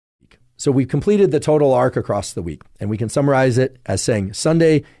So we've completed the total arc across the week, and we can summarize it as saying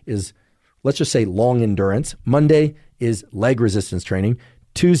Sunday is, let's just say, long endurance. Monday is leg resistance training.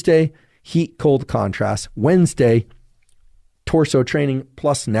 Tuesday, heat cold contrast. Wednesday, torso training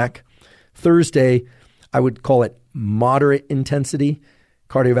plus neck. Thursday, I would call it moderate intensity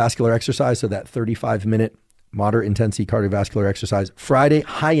cardiovascular exercise, so that 35-minute moderate intensity cardiovascular exercise. Friday,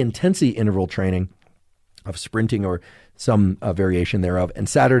 high intensity interval training of sprinting or some variation thereof. And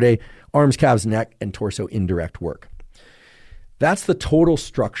Saturday, arms, calves, neck, and torso indirect work. That's the total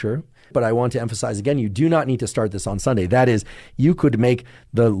structure. But I want to emphasize again, you do not need to start this on Sunday. That is, you could make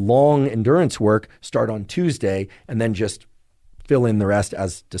the long endurance work start on Tuesday and then just fill in the rest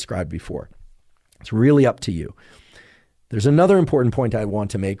as described before. It's really up to you. There's another important point I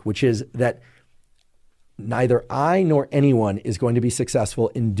want to make, which is that neither I nor anyone is going to be successful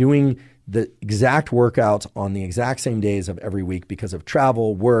in doing the exact workouts on the exact same days of every week because of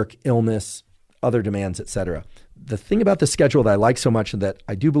travel, work, illness, other demands, etc. The thing about the schedule that I like so much and that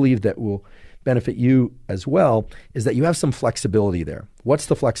I do believe that will benefit you as well is that you have some flexibility there. What's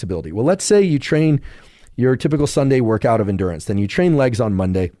the flexibility? Well, let's say you train your typical Sunday workout of endurance, then you train legs on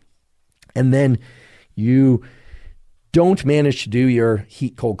Monday, and then you don't manage to do your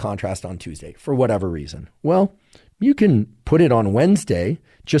heat cold contrast on Tuesday for whatever reason. Well, you can put it on Wednesday.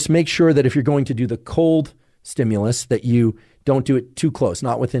 Just make sure that if you're going to do the cold stimulus that you don't do it too close,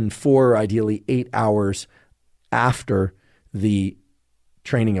 not within 4 or ideally 8 hours after the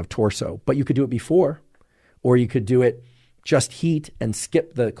training of torso. But you could do it before, or you could do it just heat and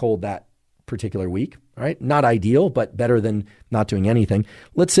skip the cold that particular week. All right, not ideal, but better than not doing anything.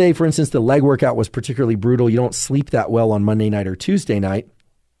 Let's say, for instance, the leg workout was particularly brutal. You don't sleep that well on Monday night or Tuesday night.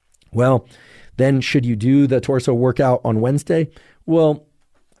 Well, then should you do the torso workout on Wednesday? Well,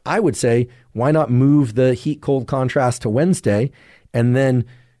 I would say, why not move the heat cold contrast to Wednesday and then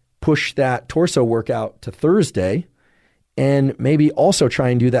push that torso workout to Thursday and maybe also try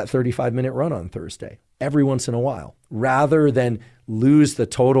and do that 35-minute run on Thursday every once in a while, rather than lose the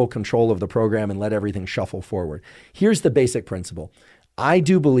total control of the program and let everything shuffle forward. Here's the basic principle. I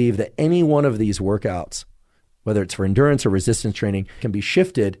do believe that any one of these workouts, whether it's for endurance or resistance training, can be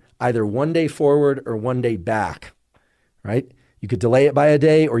shifted either one day forward or one day back, right? You could delay it by a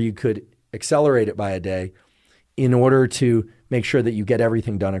day or you could accelerate it by a day in order to make sure that you get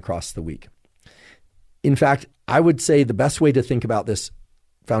everything done across the week. In fact, I would say the best way to think about this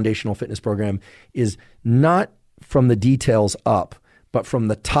foundational fitness program is not from the details up, but from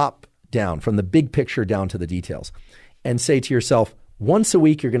the top down, from the big picture down to the details. And say to yourself, once a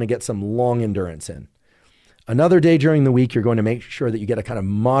week, you're going to get some long endurance in. Another day during the week, you're going to make sure that you get a kind of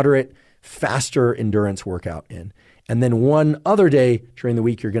moderate, faster endurance workout in. And then one other day during the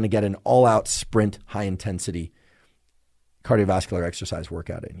week, you're going to get an all-out sprint, high-intensity cardiovascular exercise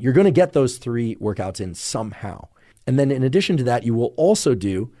workout in. You're going to get those 3 workouts in somehow. And then in addition to that, you will also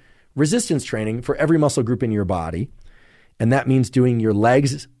do resistance training for every muscle group in your body. And that means doing your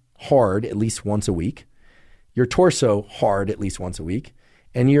legs hard at least once a week, your torso hard at least once a week,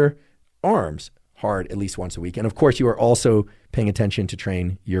 and your arms hard at least once a week. And of course, you are also paying attention to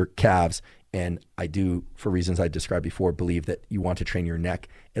train your calves. And I do, for reasons I described before, believe that you want to train your neck,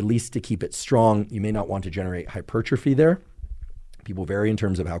 at least to keep it strong. You may not want to generate hypertrophy there. People vary in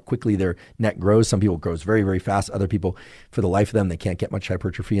terms of how quickly their neck grows. Some people grows very, very fast. Other people, for the life of them, they can't get much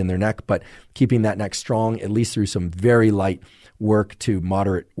hypertrophy in their neck. But keeping that neck strong, at least through some very light work to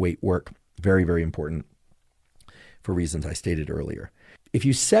moderate weight work, very, very important for reasons I stated earlier. If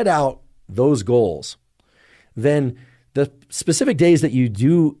you set out those goals, then the specific days that you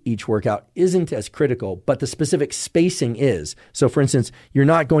do each workout isn't as critical, but the specific spacing is. So for instance, you're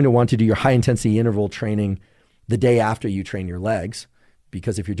not going to want to do your high intensity interval training the day after you train your legs,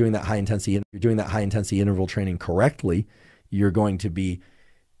 because if you're doing that high intensity interval training correctly, you're going to be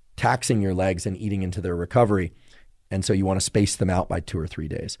taxing your legs and eating into their recovery. And so you want to space them out by 2 or 3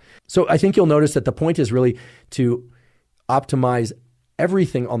 days. So I think you'll notice that the point is really to optimize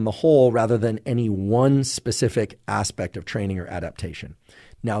everything on the whole rather than any one specific aspect of training or adaptation.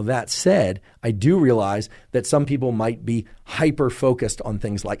 Now, that said, I do realize that some people might be hyper-focused on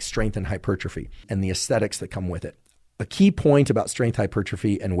things like strength and hypertrophy and the aesthetics that come with it. A key point about strength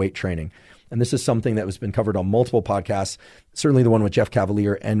hypertrophy and weight training, and this is something that has been covered on multiple podcasts, certainly the one with Jeff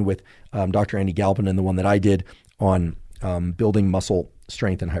Cavalier and with Dr. Andy Galpin, and the one that I did on building muscle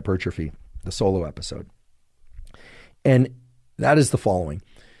strength and hypertrophy, the solo episode. And that is the following.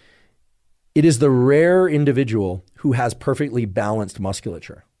 It is the rare individual who has perfectly balanced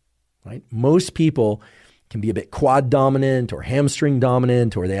musculature, right? Most people can be a bit quad dominant or hamstring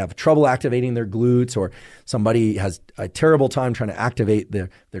dominant, or they have trouble activating their glutes, or somebody has a terrible time trying to activate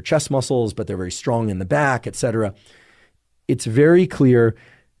their chest muscles, but they're very strong in the back, etc. It's very clear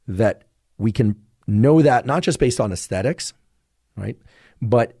that we can know that not just based on aesthetics, right,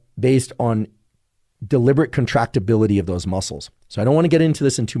 but based on deliberate contractibility of those muscles. So I don't want to get into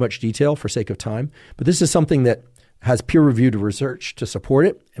this in too much detail for sake of time, but this is something that has peer-reviewed research to support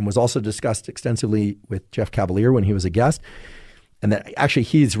it and was also discussed extensively with Jeff Cavalier when he was a guest. And that actually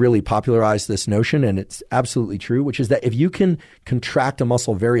he's really popularized this notion, and it's absolutely true, which is that if you can contract a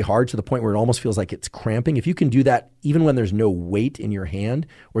muscle very hard to the point where it almost feels like it's cramping, if you can do that even when there's no weight in your hand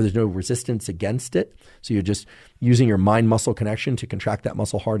or there's no resistance against it, so you're just using your mind-muscle connection to contract that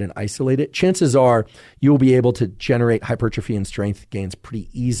muscle hard and isolate it, chances are you'll be able to generate hypertrophy and strength gains pretty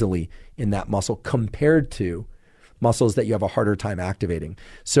easily in that muscle compared to muscles that you have a harder time activating.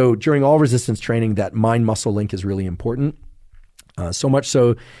 So during all resistance training, that mind-muscle link is really important. So much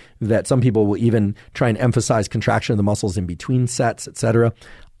so that some people will even try and emphasize contraction of the muscles in between sets, etc.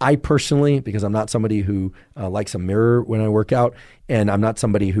 I personally, because I'm not somebody who likes a mirror when I work out, and I'm not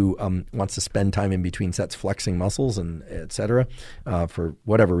somebody who wants to spend time in between sets flexing muscles and etc. For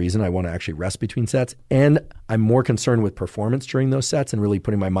whatever reason, I want to actually rest between sets. And I'm more concerned with performance during those sets and really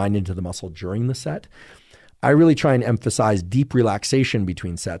putting my mind into the muscle during the set. I really try and emphasize deep relaxation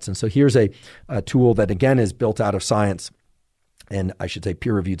between sets. And so here's a tool that, again, is built out of science, and I should say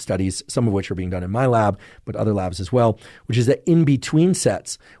peer-reviewed studies, some of which are being done in my lab, but other labs as well, which is that in between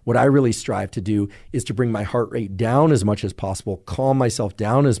sets, what I really strive to do is to bring my heart rate down as much as possible, calm myself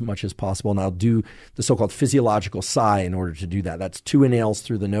down as much as possible, and I'll do the so-called physiological sigh in order to do that. That's 2 inhales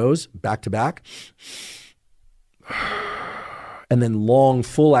through the nose, back to back, and then long,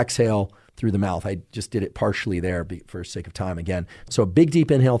 full exhale through the mouth. I just did it partially there for sake of time again. So a big, deep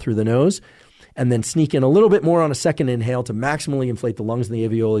inhale through the nose, and then sneak in a little bit more on a second inhale to maximally inflate the lungs and the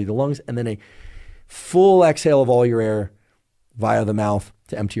alveoli of the lungs, and then a full exhale of all your air via the mouth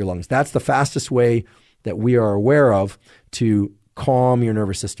to empty your lungs. That's the fastest way that we are aware of to calm your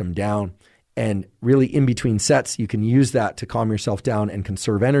nervous system down. And really in between sets, you can use that to calm yourself down and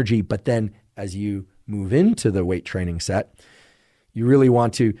conserve energy. But then as you move into the weight training set, you really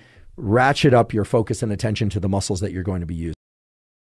want to ratchet up your focus and attention to the muscles that you're going to be using.